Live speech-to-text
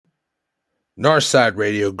Northside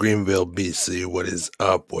Radio, Greenville, BC. What is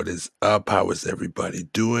up? What is up? How is everybody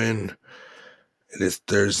doing? It is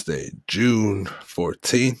Thursday, June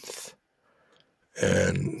 14th.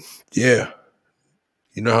 And yeah,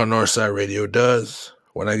 you know how Northside Radio does.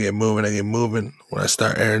 When I get moving, I get moving. When I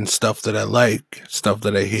start airing stuff that I like, stuff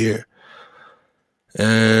that I hear.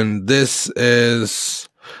 And this episode's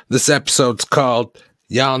called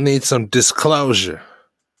Y'all Need Some Disclosure.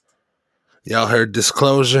 Y'all heard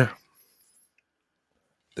Disclosure?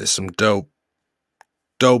 There's some dope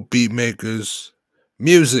beat makers,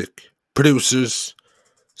 music, producers,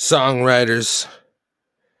 songwriters.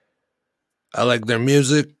 I like their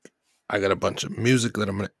music. I got a bunch of music that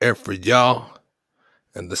I'm going to air for y'all.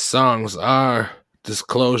 And the songs are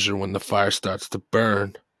Disclosure, When the Fire Starts to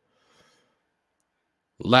Burn,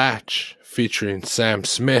 Latch, featuring Sam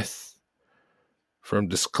Smith from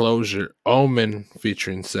Disclosure, Omen,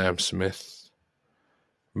 featuring Sam Smith,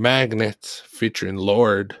 Magnet, featuring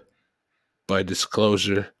Lord by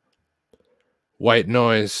Disclosure, White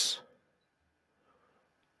Noise,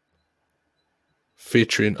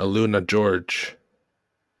 featuring Aluna George.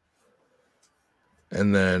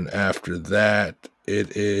 And then after that,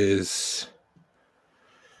 it is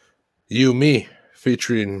You Me,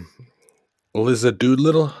 featuring Liza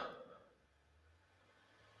Doolittle.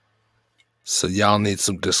 So y'all need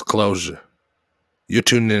some disclosure. You're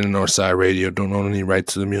tuned in to Northside Radio. Don't own any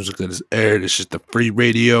rights to the music that is aired. It's just a free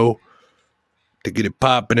radio to get it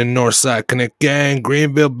popping in Northside Connect Gang,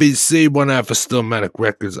 Greenville, BC, one half of Stillmatic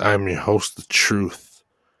Records. I'm your host, The Truth.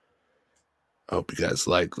 I hope you guys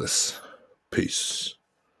like this. Peace.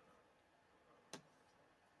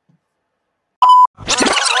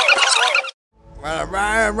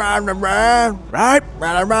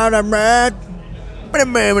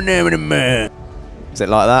 Is it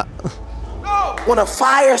like that? When a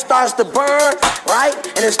fire starts to burn, right,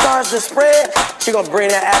 and it starts to spread, she gonna bring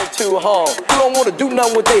that attitude home. You don't want to do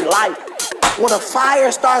nothing with their life. When a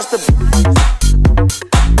fire starts to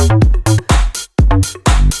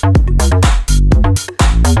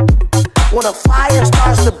When a fire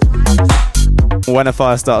starts to When a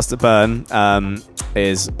Fire Starts to Burn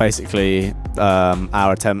is basically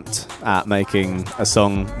our attempt at making a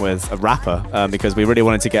song with a rapper, because we really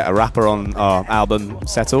wanted to get a rapper on our album,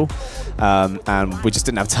 Settle, and we just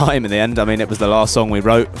didn't have time in the end. I mean, it was the last song we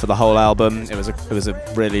wrote for the whole album. It was a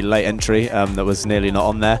really late entry that was nearly not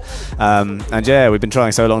on there, and yeah, we've been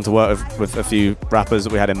trying so long to work with a few rappers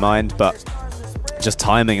that we had in mind, but just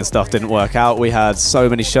timing and stuff didn't work out. We had so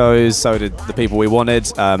many shows, so did the people we wanted.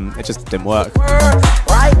 It just didn't work.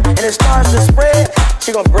 Right, and it starts to spread,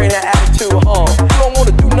 she gonna bring that attitude home. You don't want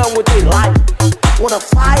to do nothing with their life. When a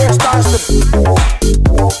fire starts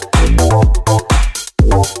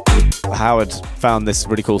to Howard found this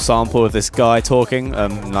really cool sample of this guy talking,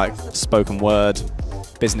 like spoken word,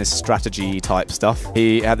 business strategy type stuff.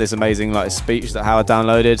 He had this amazing speech that Howard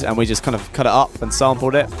downloaded, and we just kind of cut it up and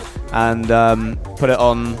sampled it and put it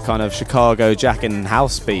on kind of Chicago Jackin'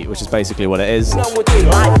 house beat, which is basically what it is. When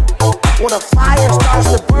a fire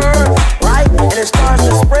starts to burn, right, and it starts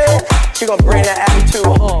to spread, she gonna bring that attitude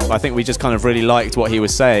home. I think we just kind of really liked what he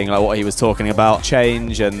was saying, like what he was talking about,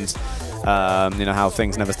 change and how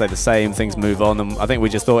things never stay the same, things move on, and I think we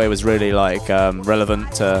just thought it was really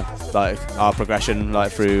relevant to our progression,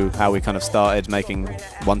 through how we kind of started making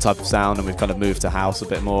one type of sound, and we've kind of moved to house a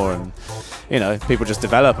bit more, and people just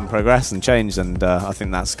develop and progress and change, and I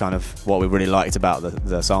think that's kind of what we really liked about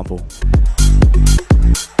the sample.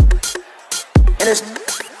 And it's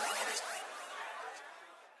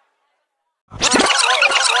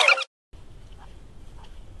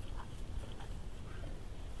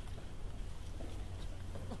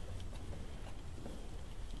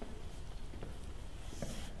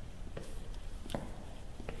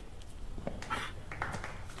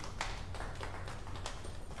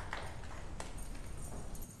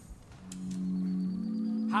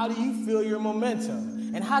how do you feel your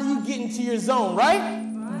momentum? And how do you get into your zone, right?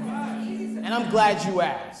 And I'm glad you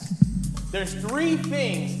asked. There's 3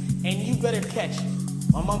 things, and you better catch it.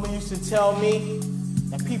 My mama used to tell me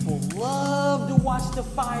that people love to watch the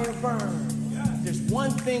fire burn. There's one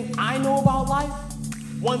thing I know about life,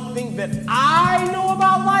 one thing that I know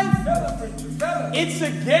about life, it's a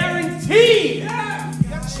guarantee.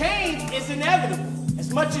 Change is inevitable. As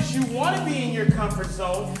much as you want to be in your comfort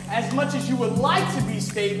zone, as much as you would like to be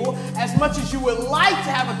stable, as much as you would like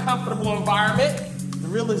to have a comfortable environment, the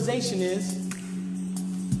realization is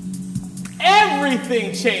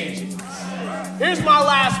everything changes. Here's my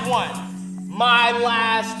last one. My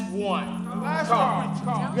last one. Carl,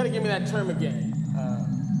 you gotta give me that term again.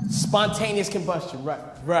 Spontaneous combustion, right.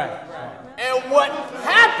 And what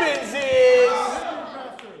happens is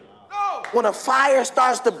When a fire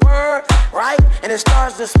starts to burn, right, and it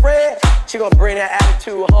starts to spread, she gonna bring that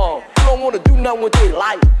attitude home. You don't wanna do nothing with their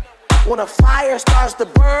life. When a fire starts to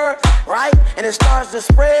burn, right, and it starts to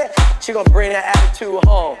spread, she gonna bring that attitude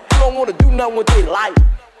home. You don't wanna do nothing with their life.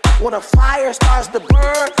 When a fire starts to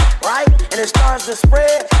burn, right, and it starts to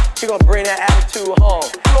spread, she gonna bring that attitude home.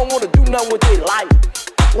 You don't wanna do nothing with their life.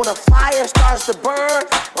 When a fire starts to burn,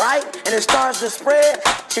 right, and it starts to spread,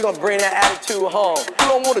 she gonna bring that attitude home. You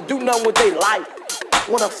don't wanna do nothing with their life.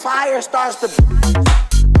 When a fire starts to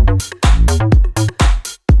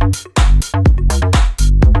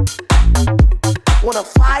When a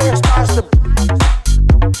fire starts to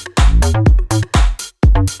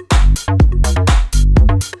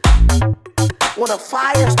When a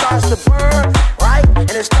fire starts to burn, right,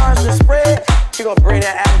 and it starts to spread, she gonna bring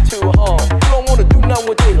that attitude home. You don't wanna do nothing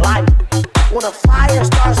with their life. When a fire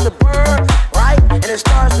starts to burn, right, and it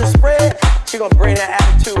starts to spread, she gonna bring that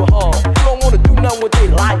attitude home. You don't wanna do nothing with their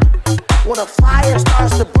life. When a fire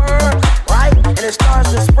starts to burn, right, and it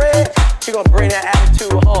starts to spread, she gonna bring that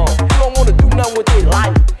attitude home. You don't wanna do nothing with their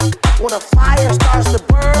life. When a fire starts to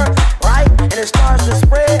burn, right, and it starts to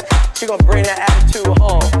spread, she gonna bring that attitude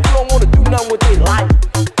home. You don't wanna do nothing with their life.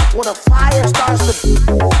 When a fire starts to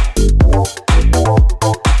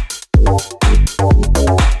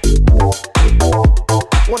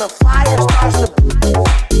When a fire starts to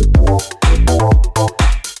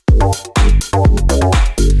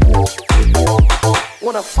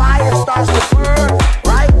When a fire starts to burn,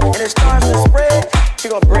 right, and it starts to spread, she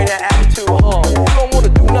gonna bring that attitude home. You don't wanna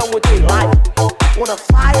do nothing with their life. When a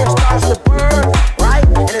fire starts to burn, right,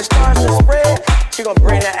 and it starts to spread, she gonna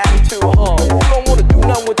bring that attitude home. You don't wanna do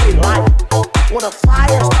nothing with their life. When a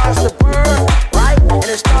fire starts to burn, right, and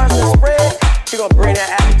it starts to spread, she gonna bring that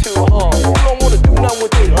attitude home. You don't wanna do nothing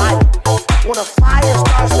with their life. When a fire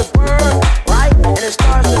starts to burn, right, and it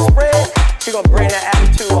starts to spread, she gonna bring that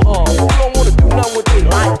attitude home. You don't wanna do nothing with their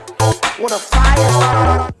life. When a fire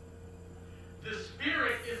starts The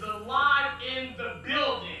spirit is alive in the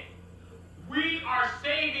building. We are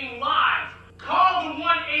saving lives. Call the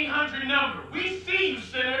 1-800 number. We see you,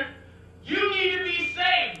 sinner. You need to be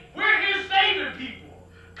saved. We're here saving people.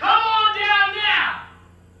 Come on down now.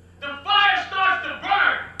 The fire starts to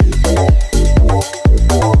burn.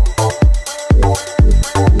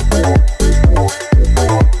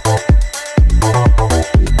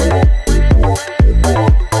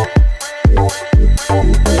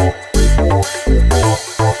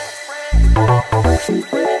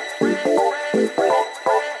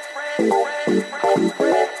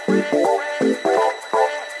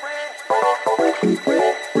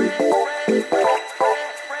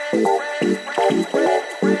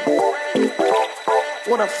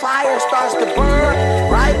 When a fire starts to burn,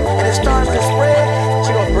 right, and it starts to spread,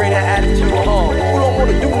 she gonna bring that attitude home. Who don't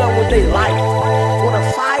wanna do nothing with their life? When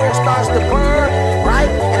a fire starts to burn, right,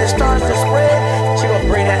 and it starts to spread, she gonna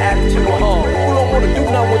bring that attitude home. Who don't wanna do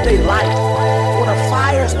nothing with their life? When a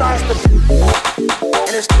fire starts to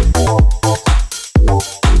and it's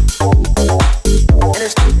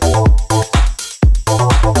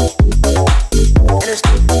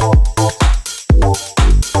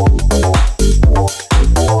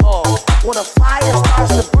When a fire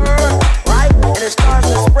starts to burn, right, and it starts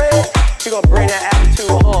to spread, she gonna bring that attitude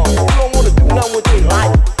home. You don't wanna do nothing with their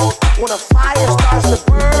life. When a fire starts to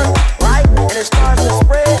burn, right, and it starts to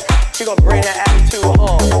spread, she gonna bring that attitude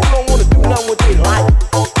home. You don't wanna do nothing with their life.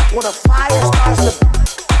 When a fire starts to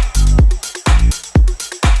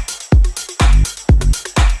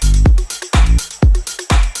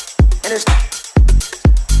and it's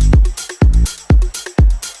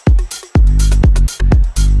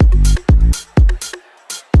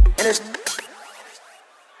and it's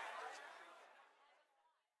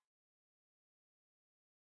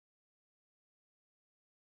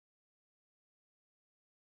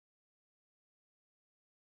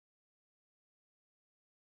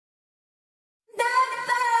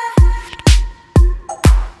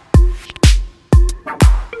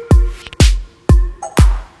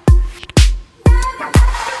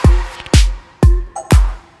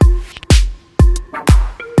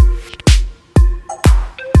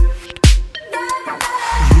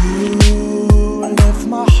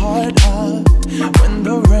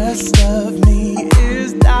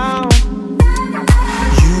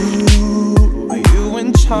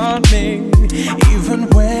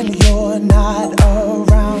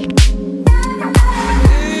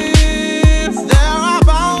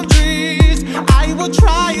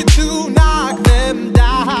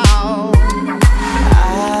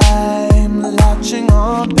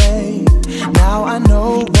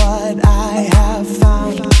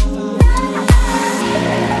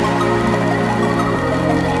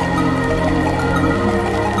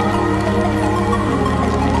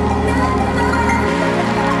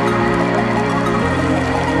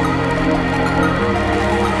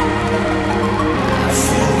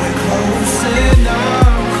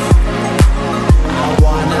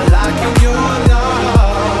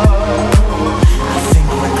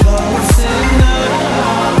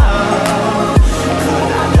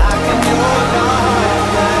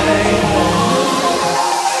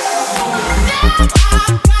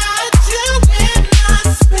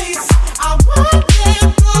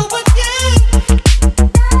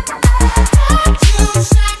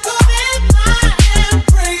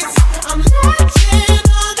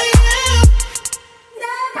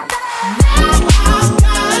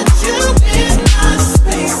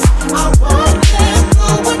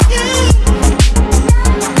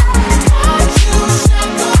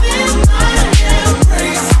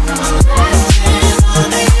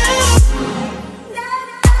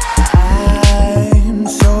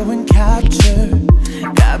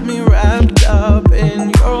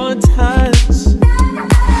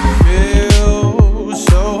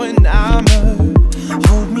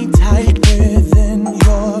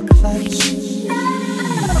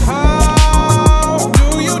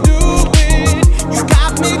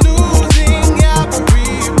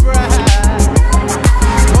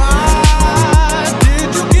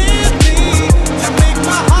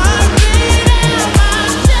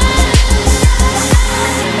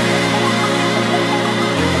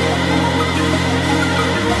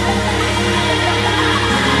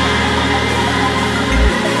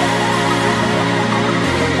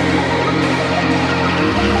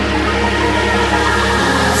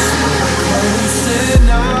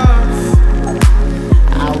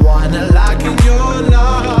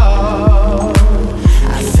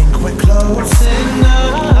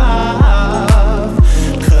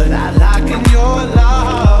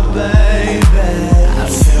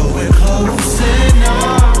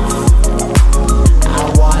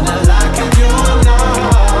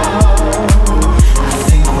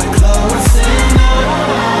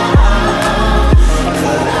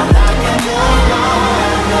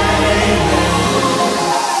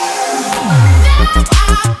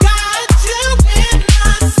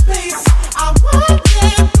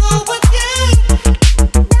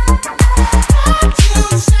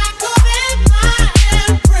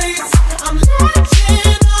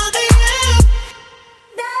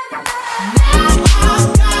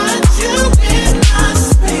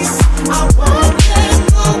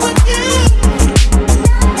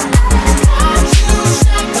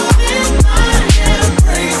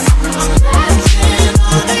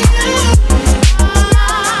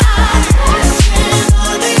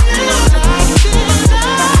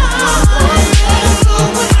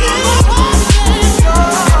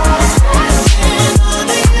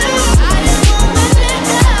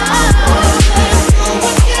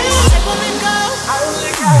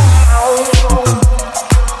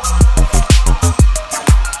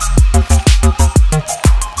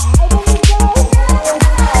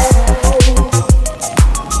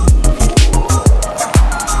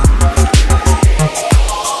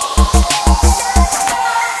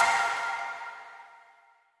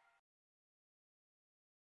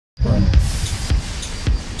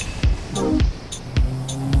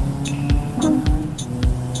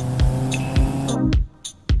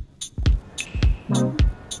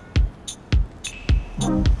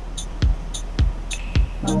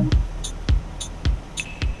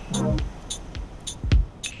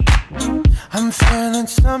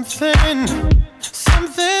I'm feeling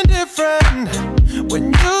something different.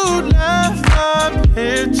 When you left, my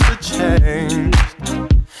picture changed.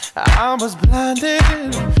 I was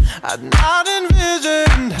blinded, I'd not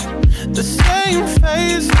envisioned the same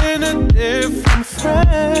face in a different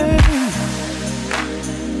frame.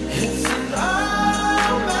 It's an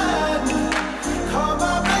omen, call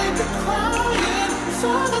my baby crying,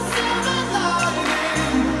 saw the silver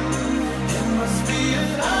lining. It must be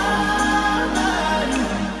an omen,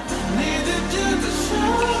 needed you to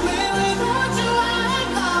show me without you I'm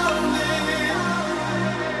lonely.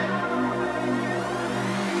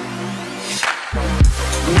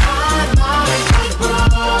 My life was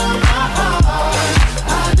broken, my heart,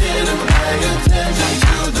 I didn't pay attention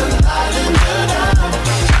to the light in the dark.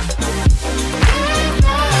 It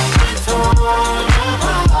left me torn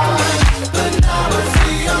apart, but now I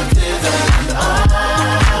see your tears and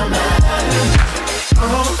amen.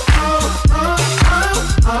 Oh, oh, oh, oh,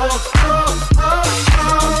 oh, oh, oh,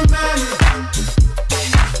 amen.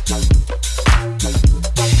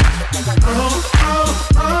 Oh, oh,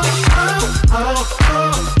 oh, oh, oh,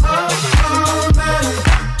 oh, amen.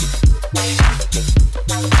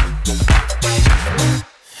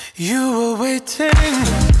 You were waiting,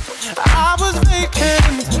 I was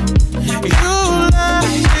vacant. You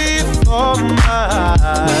left me for my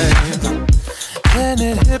eyes. Then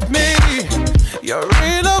it hit me, you're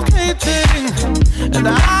relocating, and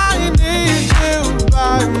I need you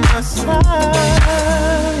by my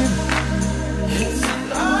side. It's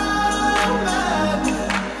an omen,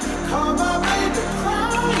 call my baby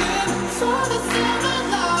crying, saw the silver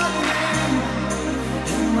lining.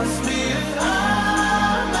 It must be an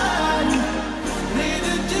omen,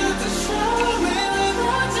 needed you to show me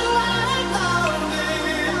without you I'm lonely.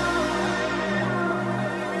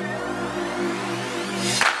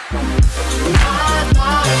 My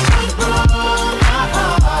life was broken, my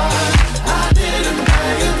heart, I didn't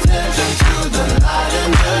pay attention to the light in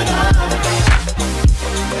the dark.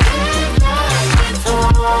 It left me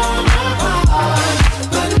torn apart,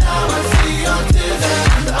 but now I see your tears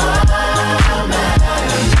and amen.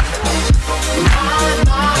 My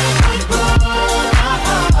life was broken, my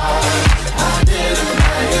heart, I didn't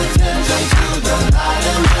pay attention to the light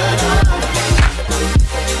in the dark.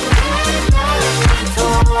 It left me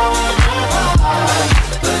torn apart,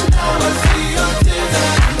 but now I see your tears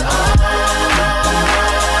and amen.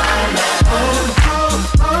 Oh, oh,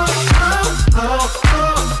 oh, oh, oh,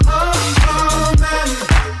 oh, amen.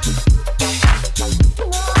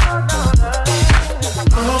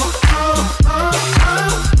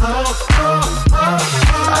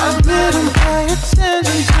 I didn't pay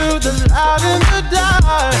attention to the light in the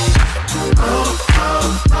dark. Oh, oh,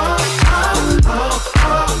 oh, oh, oh,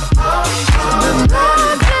 oh, and I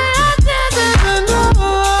didn't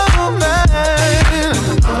know, man.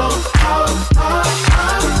 Oh, oh, oh,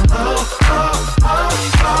 oh, oh,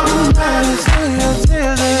 and I see your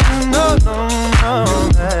tears and no, no, no,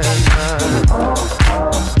 man.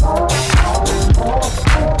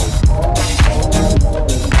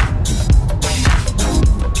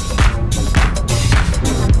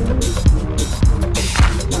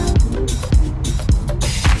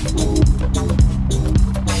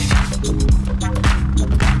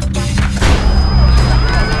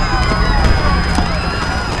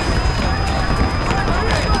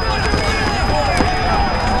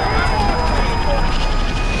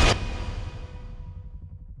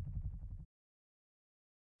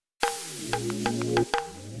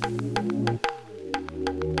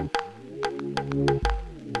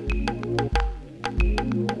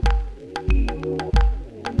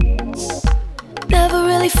 Never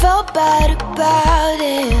really felt bad about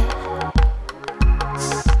it,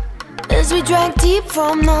 as we drank deep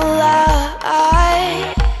from the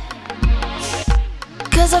light.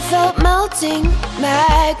 Cause I felt melting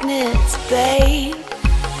magnets, babe,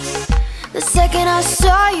 the second I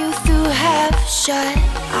saw you through half-shut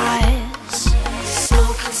eyes.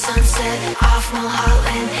 Smoking sunset off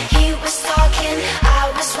Mulholland, he was talking,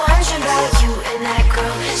 I was wondering about you and that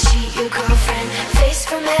girl. She your girlfriend, face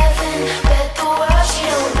from heaven, bet the world she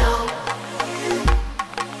don't know.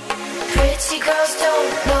 Pretty girls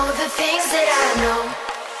don't know the things that I know.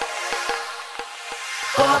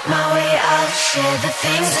 Walk my way, I'll share the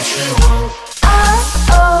things that you won't.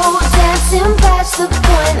 Oh, dancing past the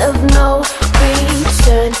point of no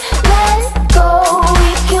return. Let go,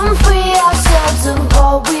 we can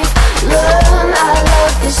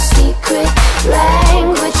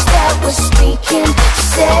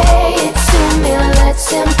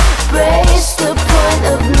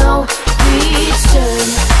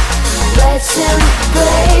Let's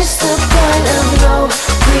embrace the point of no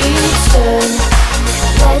return.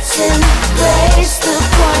 Let's embrace the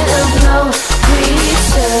point of no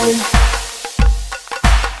return.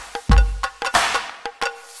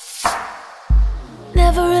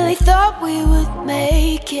 Never really thought we would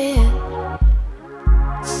make it.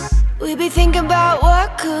 We'd be thinking about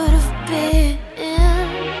what could have been.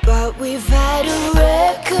 But we've had a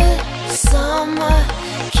record summer,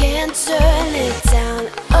 can't turn it down.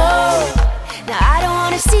 Oh, now I don't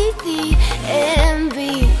wanna see the end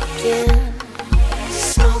begin.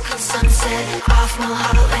 Smoking sunset off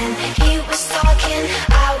Mulholland. He was talking,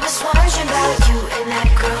 I was wondering about you and that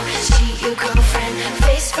girl. She your girlfriend,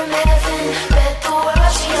 face from heaven, bet the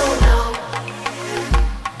world she don't know.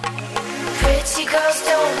 Pretty girls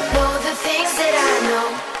don't know the things that I know.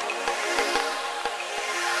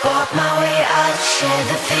 Walk my way, I'll share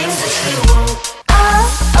the things that you won't.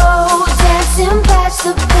 Oh, dancing past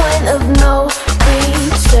the point of no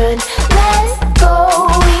return. Let go,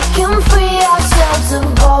 we can free ourselves of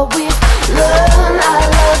all we've learned. I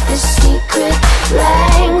love the secret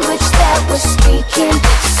language that we're speaking.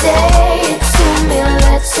 Say it to me,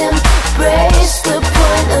 let's embrace the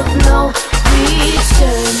point of no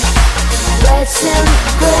return. Let's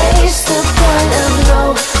embrace the point of no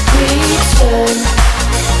return.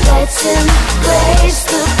 Let's embrace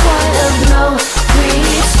the point of no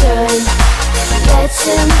return. Let's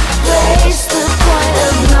embrace the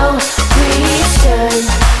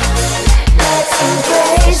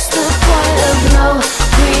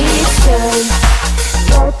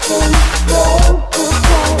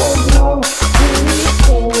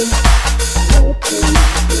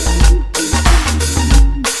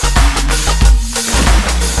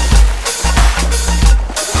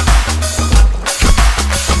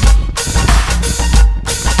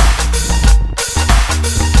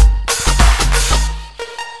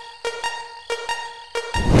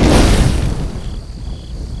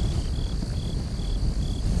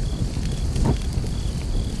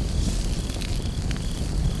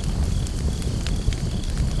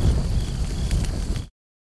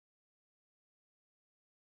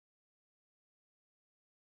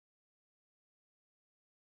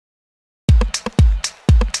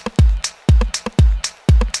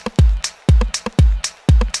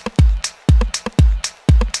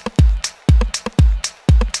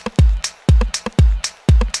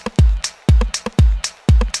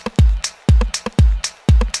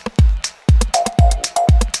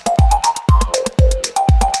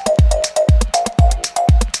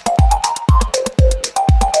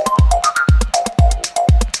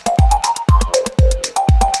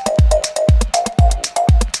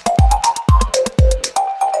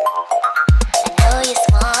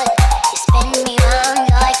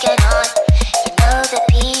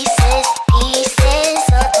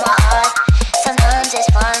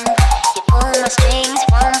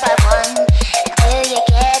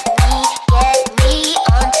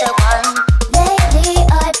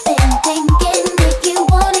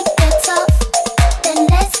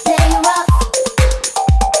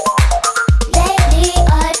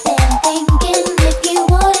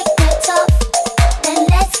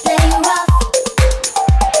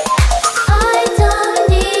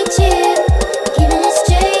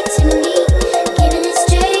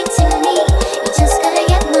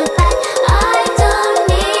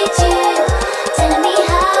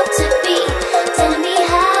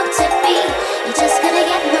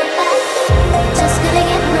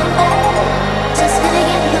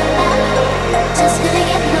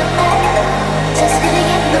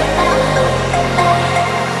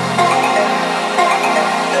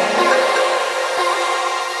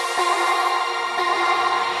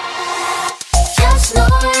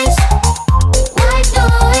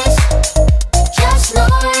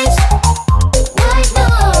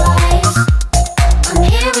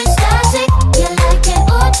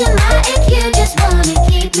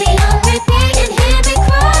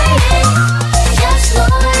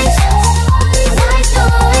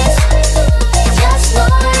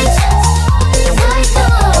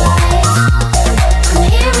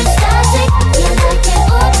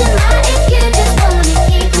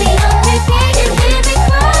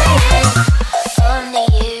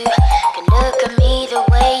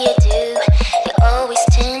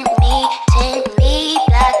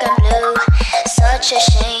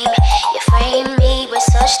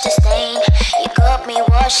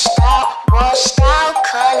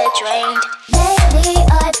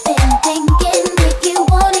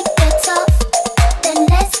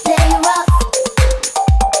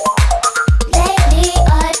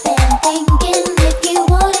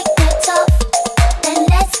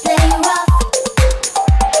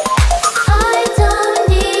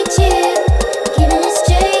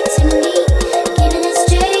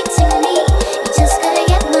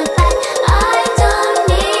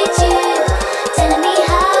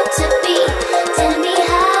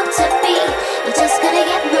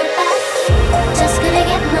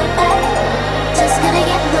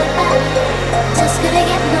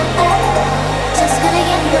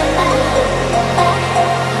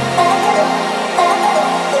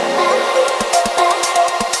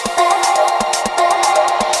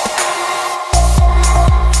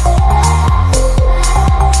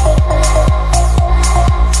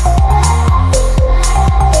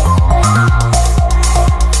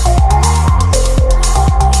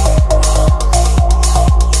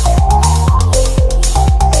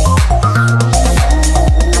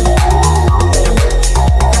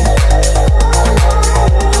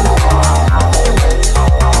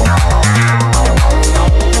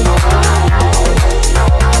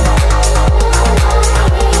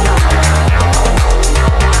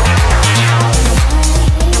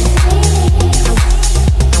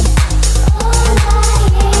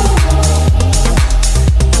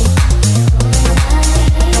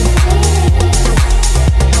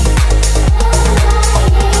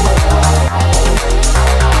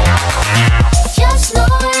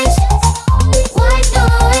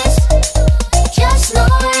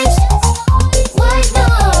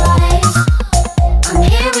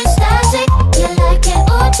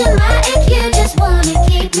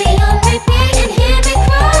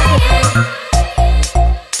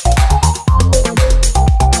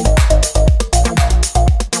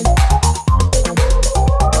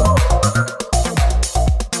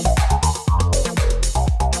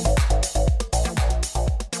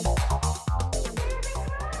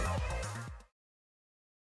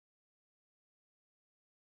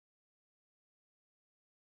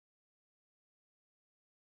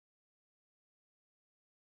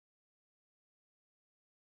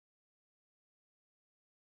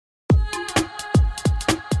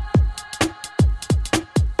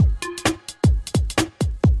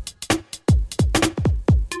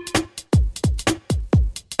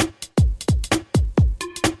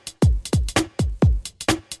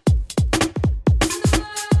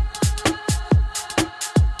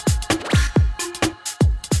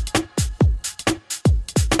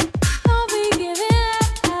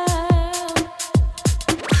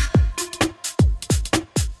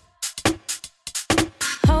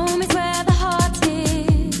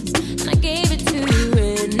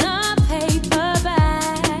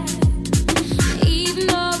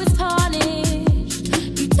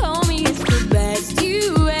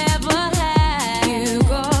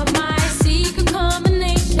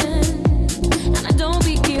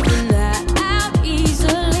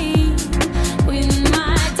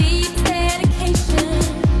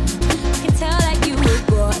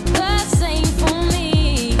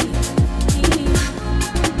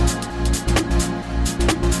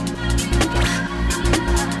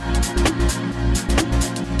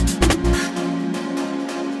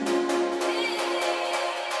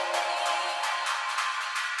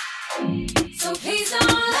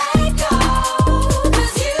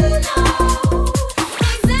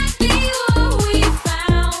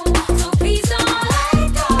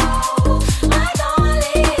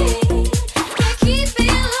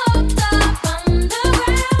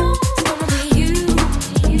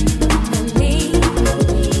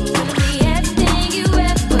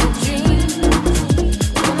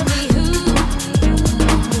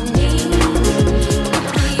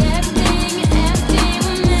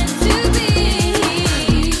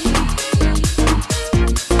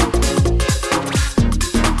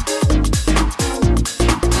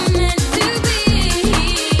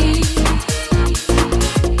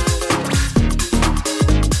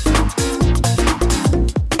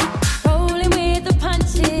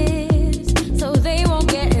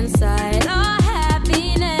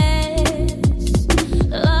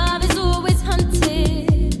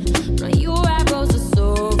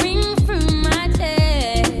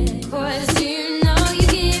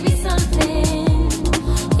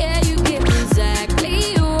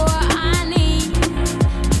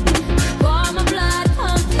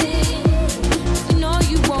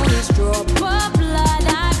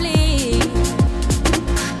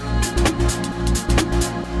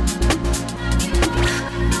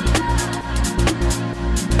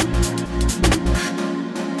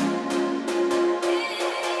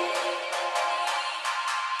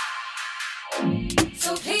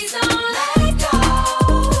So please don't